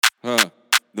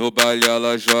No baile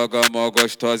ela joga mó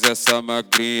gostosa essa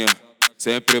magrinha.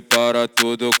 Sempre para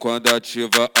tudo quando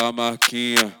ativa a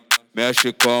marquinha.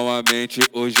 Mexe com a mente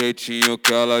o jeitinho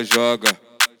que ela joga.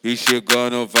 E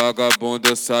chegando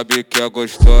vagabundo sabe que é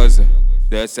gostosa.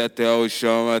 Desce até o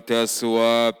chão até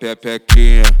suar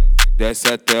pepequinha.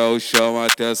 Desce até o chão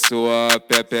até suar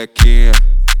pepequinha.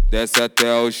 Desce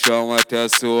até o chão até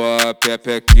suar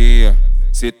pepequinha.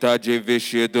 Se tá de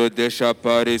vestido deixa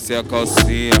aparecer a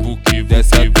calcinha.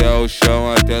 Desce até o chão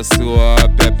até suar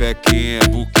pepequinha.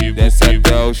 Desce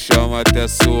até o chão até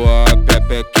suar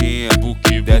pepequinha.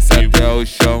 Desce até o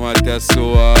chão até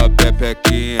suar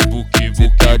pepequinha. Se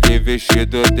tá de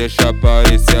vestido deixa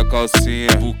aparecer a calcinha.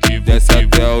 Desce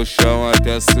até o chão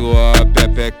até suar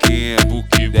pepequinha.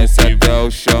 Desce até o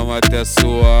chão até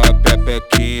suar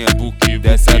pepequinha.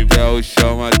 Desce até o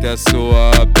chão até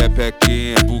suar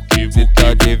pepequinha. Se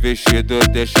tá de vestido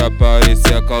deixa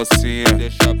aparecer a calcinha.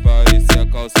 Deixa aparecer a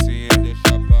calcinha.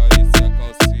 Deixa aparecer a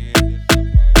calcinha.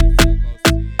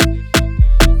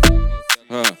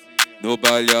 No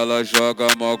baile ela joga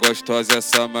mó gostosa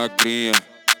essa magrinha.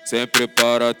 Sempre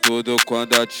para tudo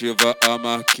quando ativa a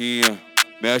marquinha.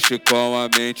 Mexe com a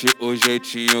mente o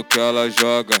jeitinho que ela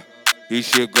joga. E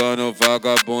chegando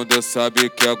vagabundo sabe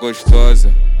que é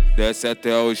gostosa. Desce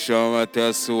até o chão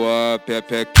até suar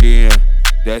pepequinha.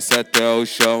 Desce até o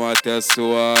chão até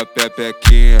suar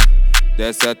pepequinha.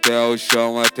 Desce até o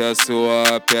chão até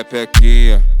suar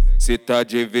pepequinha. Se tá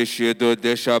de vestido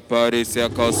deixa aparecer a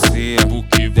calcinha.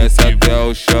 Desce até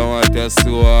o chão até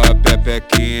suar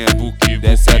pepequinha.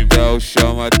 Desce até o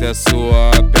chão até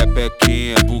suar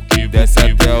pepequinha. Desce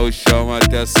até o chão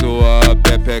até suar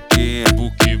pepequinha.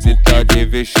 Se tá de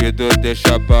vestido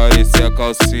deixa aparecer a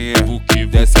calcinha.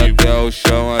 Desce até o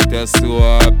chão até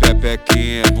suar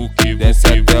pepequinha. Desce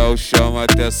até o chão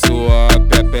até suar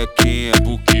pepequinha.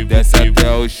 Desce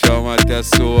até o chão até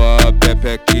suar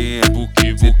pepequinha.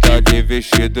 Se tá de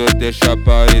vestido deixa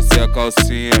aparecer a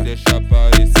calcinha. Deixa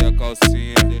aparecer a calcinha.